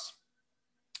playoffs.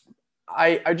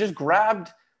 I just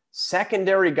grabbed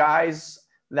secondary guys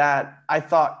that I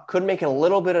thought could make a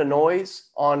little bit of noise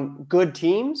on good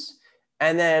teams,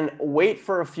 and then wait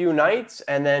for a few nights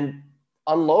and then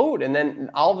unload. And then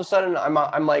all of a sudden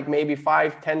I'm like maybe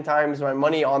 5-10 times my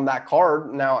money on that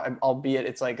card. Now, albeit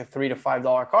it's like a $3 to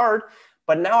 $5 card,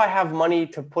 but now I have money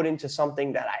to put into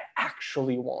something that I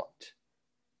actually want.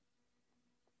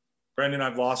 Brendan,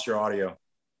 I've lost your audio.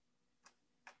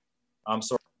 I'm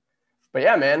sorry. But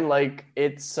yeah, man, like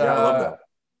it's, I love that.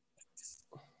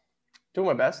 Doing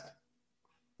my best.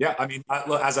 Yeah, I mean,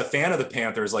 as a fan of the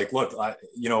Panthers, like, look,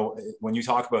 when you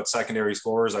talk about secondary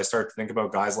scorers, I start to think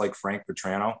about guys like Frank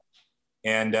Petrano.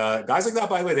 And guys like that,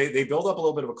 by the way, they build up a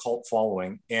little bit of a cult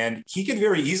following. And he could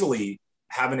very easily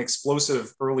have an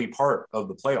explosive early part of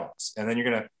the playoffs. And then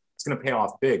it's going to pay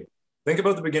off big. Think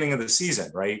about the beginning of the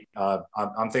season, right?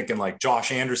 I'm thinking like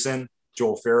Josh Anderson,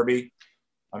 Joel Farabee.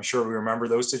 I'm sure we remember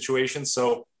those situations.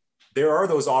 So there are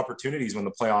those opportunities when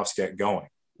the playoffs get going.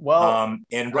 Well,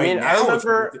 and right now,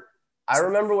 I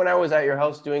remember when I was at your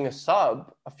house doing a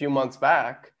sub a few months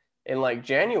back in like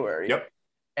January. Yep.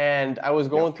 And I was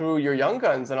going through your young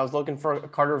guns and I was looking for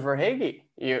Carter Verhaeghe.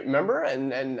 You remember?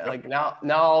 And like now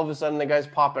all of a sudden the guy's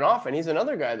popping off, and he's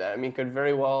another guy that, I mean, could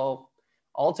very well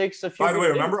all takes a few. By the way,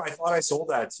 remember, I thought I sold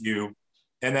that to you,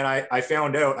 and then I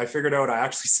figured out I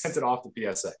actually sent it off to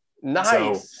PSA.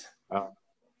 Nice. So,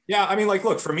 yeah, I mean, like,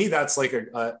 look, for me, that's like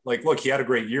look, he had a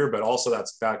great year, but also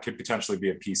that could potentially be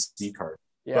a PC card.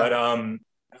 Yeah. But and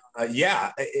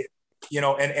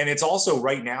it's also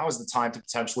right now is the time to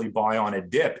potentially buy on a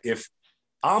dip. If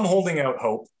I'm holding out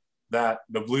hope that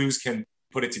the Blues can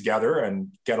put it together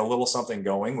and get a little something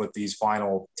going with these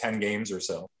final 10 games or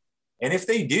so. And if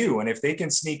they do, and if they can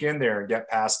sneak in there and get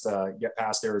past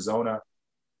Arizona,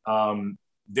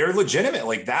 they're legitimate.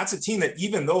 Like, that's a team that,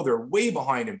 even though they're way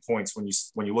behind in points when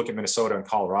you look at Minnesota and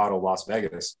Colorado, Las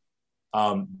Vegas,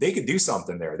 they could do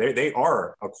something there. They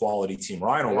are a quality team.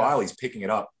 Ryan O'Reilly's picking it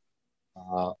up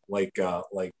like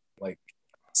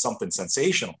something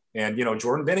sensational. And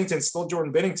Jordan Binnington's still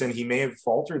Jordan Binnington. He may have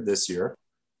faltered this year,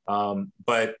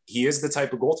 but he is the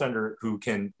type of goaltender who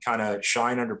can kind of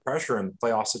shine under pressure in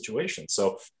playoff situations.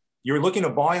 So you're looking to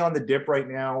buy on the dip right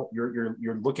now.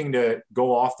 You're looking to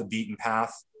go off the beaten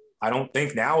path. I don't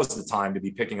think now is the time to be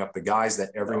picking up the guys that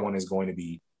everyone is going to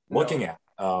be looking at.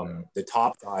 The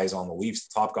top guys on the Leafs,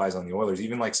 the top guys on the Oilers,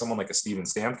 even like someone like a Steven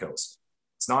Stamkos.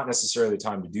 It's not necessarily the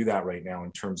time to do that right now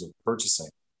in terms of purchasing.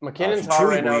 McKinnon's hot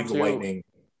right now too. Lightning,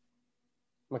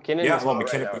 McKinnon,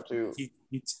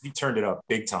 he turned it up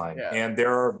big time. Yeah.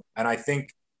 And I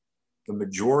think the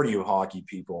majority of hockey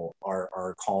people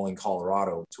are calling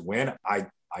Colorado to win. I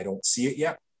don't see it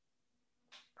yet.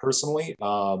 Personally,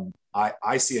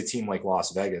 I see a team like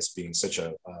Las Vegas being such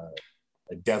a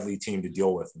deadly team to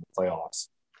deal with in the playoffs.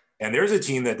 And there's a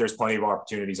team that there's plenty of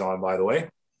opportunities on, by the way.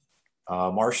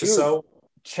 Marchessault.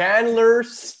 Chandler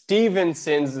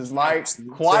Stevenson's is my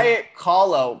quiet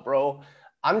call out, bro.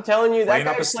 I'm telling you, that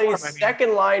guy plays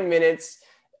second line minutes.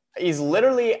 He's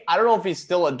literally, I don't know if he's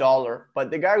still $1, but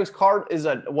the guy whose card was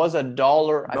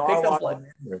 $1. I picked up like,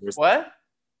 what?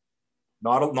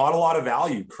 Not a lot of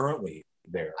value currently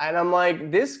there. And I'm like,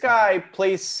 this guy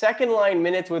plays second line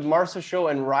minutes with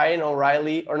Marchessault and Ryan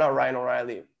O'Reilly, or not Ryan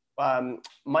O'Reilly,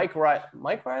 Mike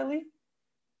Riley.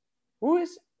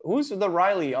 Who's the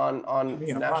Riley on I'm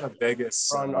not a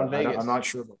Vegas. on Vegas? I'm not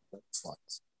sure about Vegas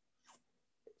lines.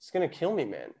 It's gonna kill me,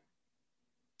 man.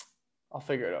 I'll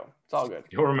figure it out. It's all good.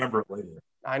 You'll remember it later.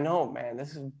 I know, man.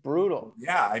 This is brutal.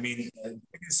 Yeah, I mean,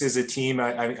 Vegas is a team.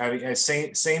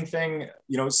 Same thing.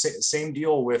 You know, same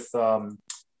deal with the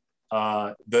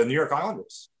New York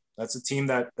Islanders. That's a team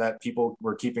that people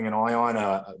were keeping an eye on.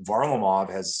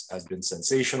 Varlamov has been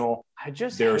sensational.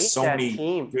 There are so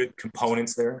many good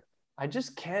components there. I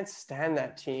just can't stand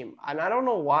that team, and I don't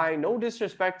know why. No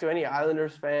disrespect to any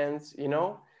Islanders fans, you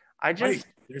know. There's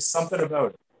something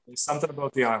about it. There's something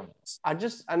about the Islanders.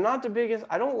 I'm not the biggest.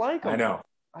 I don't like them. I know.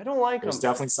 I don't like There's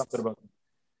them. definitely something about them.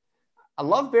 I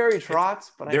love Barry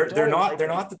Trotz, but they're not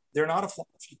a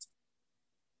flashy team.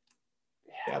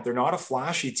 Yeah, they're not a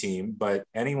flashy team, but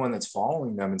anyone that's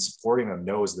following them and supporting them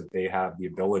knows that they have the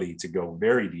ability to go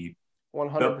very deep.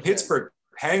 100%. The Pittsburgh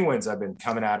Penguins have been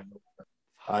coming out of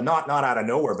nowhere. Not out of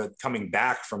nowhere, but coming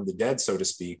back from the dead, so to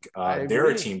speak. They're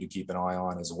a team to keep an eye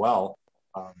on as well.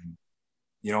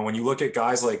 You know, when you look at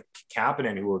guys like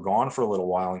Kapanen, who were gone for a little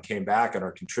while and came back and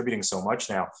are contributing so much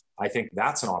now, I think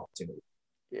that's an opportunity.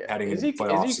 Yeah. Heading into the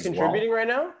playoffs is he contributing right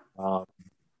now?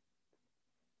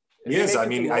 He is. I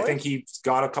mean, I think he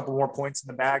got a couple more points in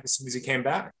the bag as soon as he came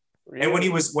back. Really? And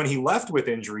when he left with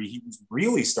injury, he was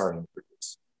really starting to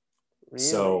produce. Really?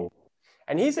 So,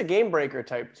 and he's a game breaker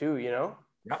type too, you know?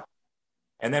 Yeah.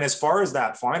 And then as far as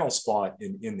that final spot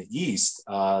in the East,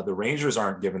 the Rangers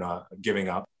aren't giving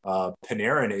up.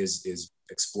 Panarin is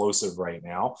explosive right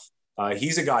now.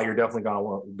 He's a guy you're definitely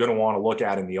going to want to look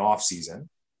at in the offseason.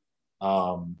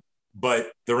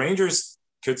 But the Rangers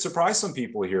could surprise some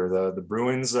people here. The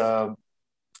Bruins are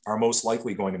most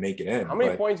likely going to make it in. How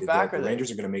many points back are they? The Rangers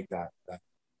are going to make that.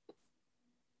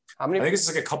 How many? I think it's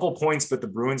like a couple points, but the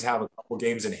Bruins have a couple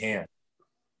games in hand.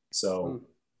 So,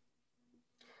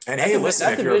 and hey,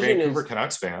 listen, if you're a Vancouver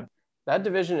Canucks fan, that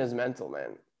division is mental,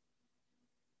 man.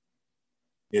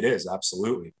 It is,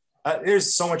 absolutely.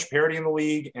 There's so much parity in the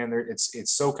league, and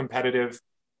it's so competitive.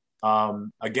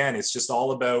 Again, it's just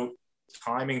all about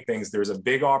timing things. There's a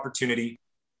big opportunity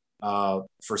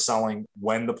for selling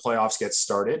when the playoffs get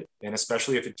started, and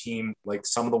especially if a team like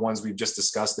some of the ones we've just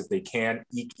discussed, if they can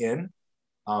eke in,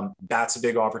 that's a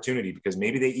big opportunity because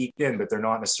maybe they eked in, but they're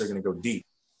not necessarily going to go deep.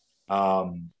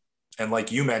 And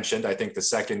like you mentioned, I think the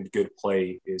second good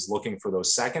play is looking for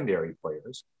those secondary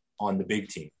players on the big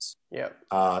teams. Yeah.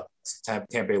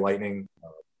 Tampa Bay Lightning,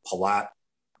 Palat,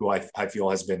 who I feel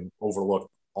has been overlooked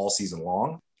all season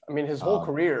long. I mean, his whole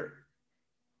career.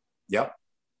 Yep.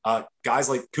 Guys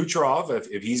like Kucherov,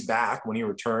 if he's back when he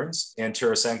returns, and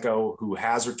Tarasenko, who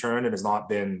has returned and has not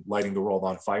been lighting the world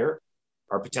on fire,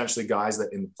 are potentially guys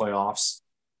that in the playoffs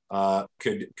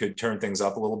could turn things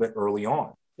up a little bit early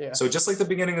on. Yeah. So just like the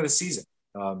beginning of the season,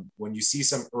 when you see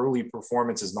some early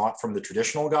performances not from the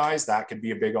traditional guys, that could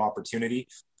be a big opportunity.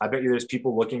 I bet you there's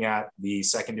people looking at the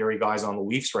secondary guys on the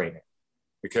Leafs right now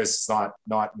because it's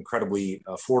not incredibly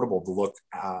affordable to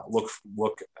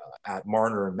look at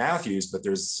Marner and Matthews, but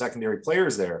there's secondary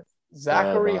players there.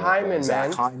 Zachary Hyman, Zach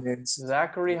man. Hyman's,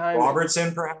 Zachary Hyman.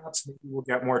 Robertson, perhaps. Maybe we'll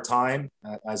get more time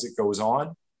as it goes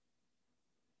on.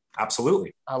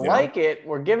 Absolutely. I like it.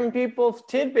 We're giving people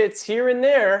tidbits here and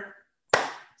there.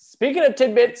 Speaking of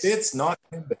tidbits. It's not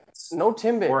Timbits. No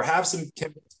Timbits. Or have some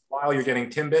Timbits while you're getting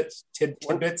Timbits.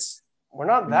 Tidbits. We're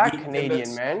not that Canadian,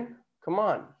 Timbits. Man. Come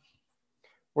on.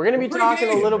 We're going to be talking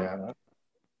a little.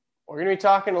 We're going to be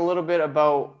talking a little bit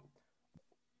about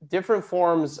different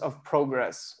forms of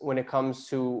progress when it comes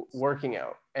to working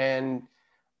out. And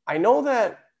I know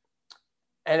that,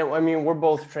 and I mean, we're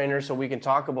both trainers, so we can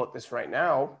talk about this right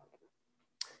now.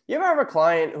 You ever have a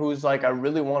client who's like, I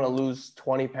really want to lose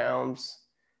 20 pounds.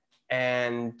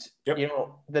 And, you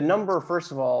know, the number,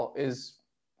 first of all, is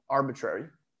arbitrary.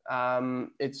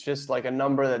 It's just like a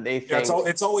number that they think. Yeah,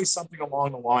 it's always something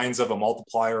along the lines of a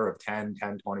multiplier of 10,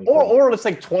 20. Or it's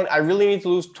like 20. I really need to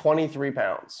lose 23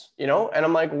 pounds, you know? And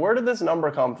I'm like, where did this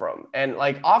number come from? And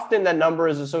like often that number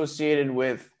is associated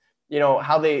with, you know,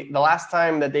 how the last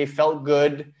time that they felt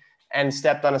good and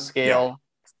stepped on a scale. Yeah.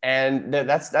 And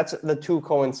that's the two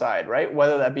coincide, right?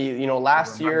 Whether that be, you know,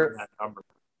 last year,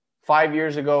 5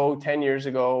 years ago, 10 years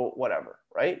ago, whatever,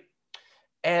 right?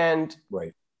 And,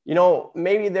 you know,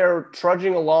 maybe they're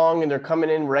trudging along and they're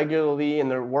coming in regularly and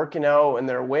they're working out and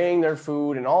they're weighing their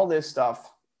food and all this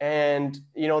stuff. And,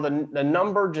 you know, the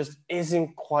number just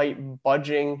isn't quite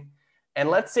budging. And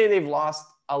let's say they've lost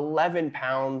 11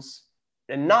 pounds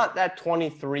and not that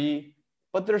 23,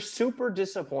 but they're super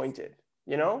disappointed,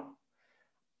 you know?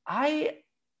 I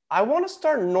want to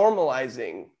start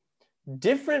normalizing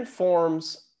different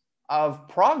forms of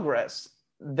progress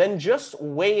than just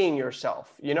weighing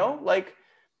yourself, you know, like,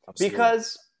 Absolutely.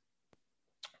 because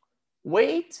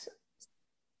weight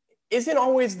isn't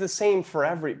always the same for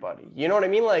everybody. You know what I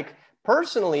mean? Like,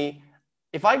 personally,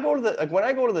 if I go to the, like when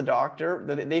I go to the doctor,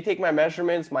 they take my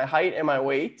measurements, my height and my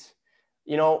weight,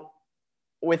 you know,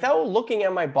 without looking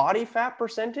at my body fat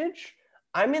percentage,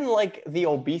 I'm in like the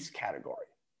obese category.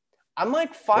 I'm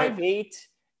like 5'8"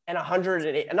 and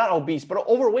 108, not obese, but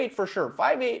overweight for sure.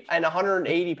 5'8" and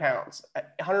 180 pounds,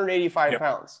 185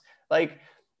 pounds. Like,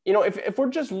 you know, if we're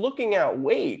just looking at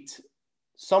weight,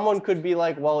 someone could be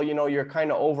like, well, you know, you're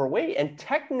kind of overweight. And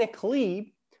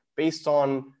technically, based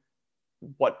on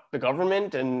what the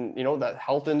government and, you know, the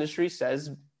health industry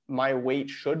says my weight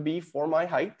should be for my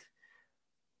height,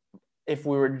 if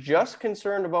we were just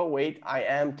concerned about weight, I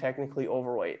am technically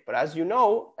overweight. But as you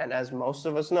know, and as most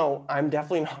of us know, I'm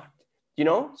definitely not. You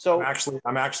know, so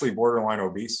I'm actually borderline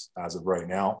obese as of right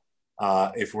now.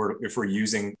 If we're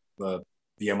using the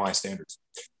BMI standards,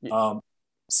 you know,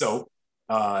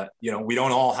 we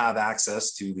don't all have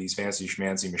access to these fancy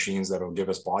schmancy machines that will give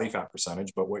us body fat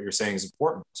percentage. But what you're saying is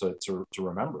important to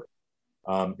remember.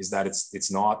 Is that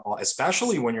it's not,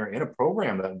 especially when you're in a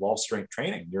program that involves strength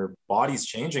training, your body's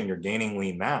changing, you're gaining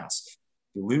lean mass.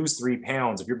 You lose 3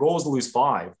 pounds. If your goal is to lose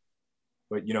 5,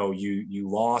 but you know, you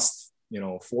lost, you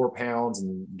know, 4 pounds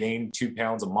and gained 2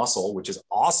 pounds of muscle, which is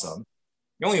awesome.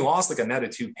 You only lost like a net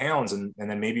of 2 pounds, and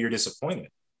then maybe you're disappointed.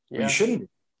 Yeah. But you shouldn't be,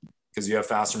 because you have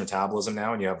faster metabolism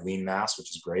now and you have lean mass,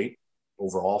 which is great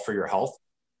overall for your health.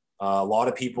 A lot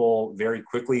of people very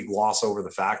quickly gloss over the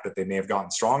fact that they may have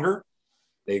gotten stronger.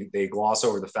 They gloss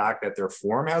over the fact that their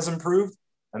form has improved.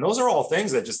 And those are all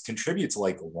things that just contribute to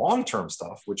like long-term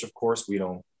stuff, which of course we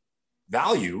don't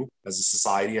value as a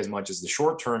society as much as the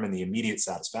short-term and the immediate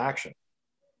satisfaction.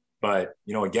 But,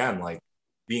 you know, again, like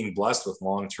being blessed with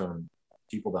long-term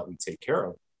people that we take care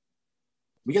of,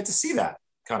 we get to see that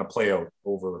kind of play out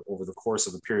over the course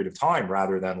of a period of time,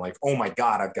 rather than like, oh my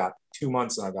God, I've got 2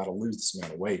 months and I've got to lose this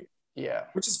amount of weight. Yeah.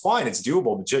 Which is fine. It's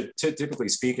doable. But typically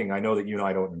speaking, I know that you and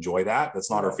I don't enjoy that.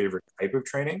 That's not our favorite type of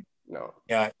training. No.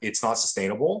 Yeah. It's not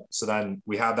sustainable. So then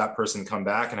we have that person come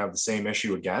back and have the same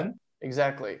issue again.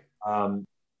 Exactly. And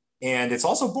it's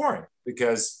also boring,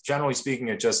 because generally speaking,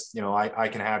 it just, you know, I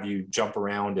can have you jump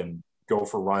around and go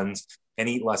for runs and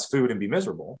eat less food and be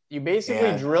miserable. You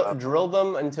basically drill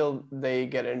them until they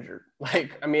get injured.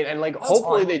 Like, I mean, and like,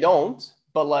 hopefully they don't,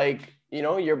 but like, you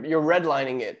know, you're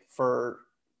redlining it for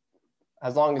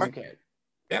as long as you can.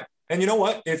 Yeah. And you know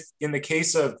what? If in the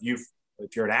case of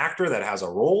if you're an actor that has a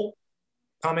role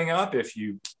coming up, if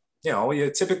you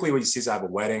typically what you see is I have a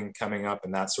wedding coming up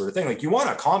and that sort of thing. Like, you want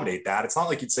to accommodate that. It's not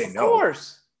like you'd say no. Of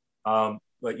course.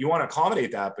 But you want to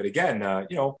accommodate that. But again,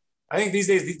 you know, I think these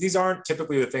days, these aren't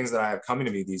typically the things that I have coming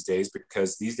to me these days,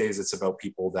 because these days it's about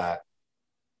people that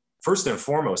first and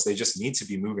foremost, they just need to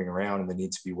be moving around and they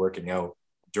need to be working out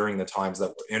during the times that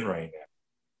we're in right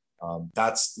now.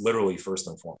 That's literally first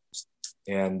and foremost.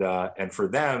 And for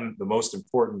them, the most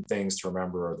important things to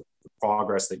remember are the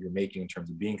progress that you're making in terms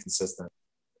of being consistent,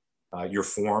 your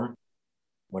form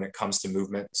when it comes to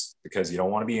movements, because you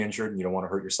don't want to be injured and you don't want to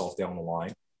hurt yourself down the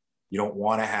line. You don't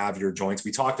want to have your joints.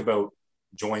 We talked about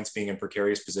joints being in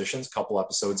precarious positions a couple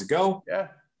episodes ago. Yeah.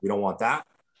 We don't want that.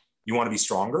 You want to be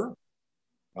stronger.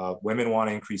 Women want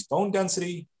to increase bone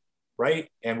density, right?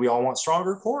 And we all want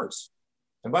stronger cores.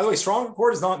 And by the way, stronger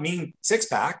core does not mean six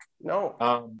pack. No.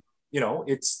 You know,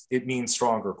 it means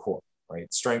stronger core,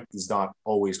 right? Strength does not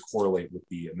always correlate with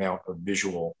the amount of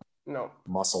visual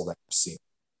muscle that you're seeing.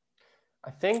 I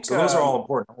think so. Those are all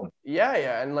important.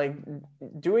 Yeah, and like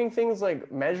doing things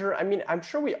like measure. I mean, I'm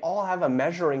sure we all have a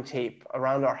measuring tape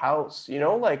around our house. You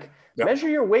know, like measure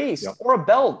your waist or a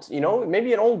belt. You know,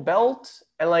 maybe an old belt,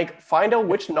 and like find out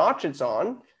which notch it's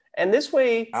on. And this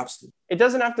way, absolutely, it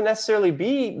doesn't have to necessarily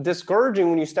be discouraging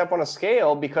when you step on a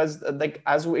scale, because like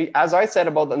as I said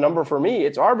about the number, for me,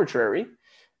 it's arbitrary.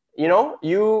 You know,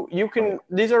 you can.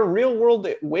 These are real world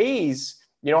ways.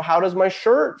 You know, how does my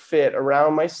shirt fit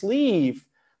around my sleeve?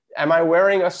 Am I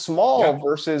wearing a small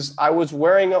versus I was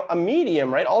wearing a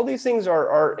medium, right? All these things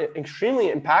are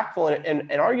extremely impactful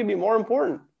and arguably more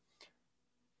important.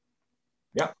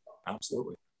 Yeah,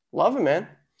 absolutely. Love it, man.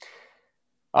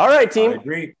 All right, team. I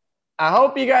agree. I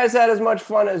hope you guys had as much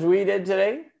fun as we did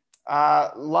today.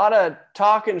 A lot of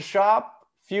talking shop,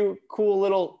 few cool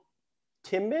little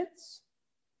tidbits.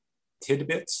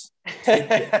 Tidbits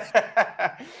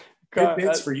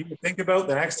for you to think about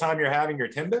the next time you're having your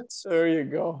Timbits. There you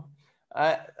go.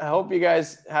 I hope you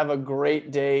guys have a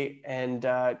great day, and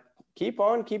keep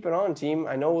on keeping on, team.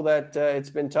 I know that it's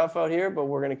been tough out here, but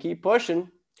we're going to keep pushing.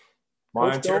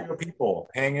 My Ontario people,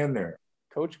 hang in there.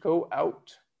 Coach Co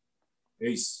out.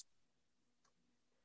 Peace.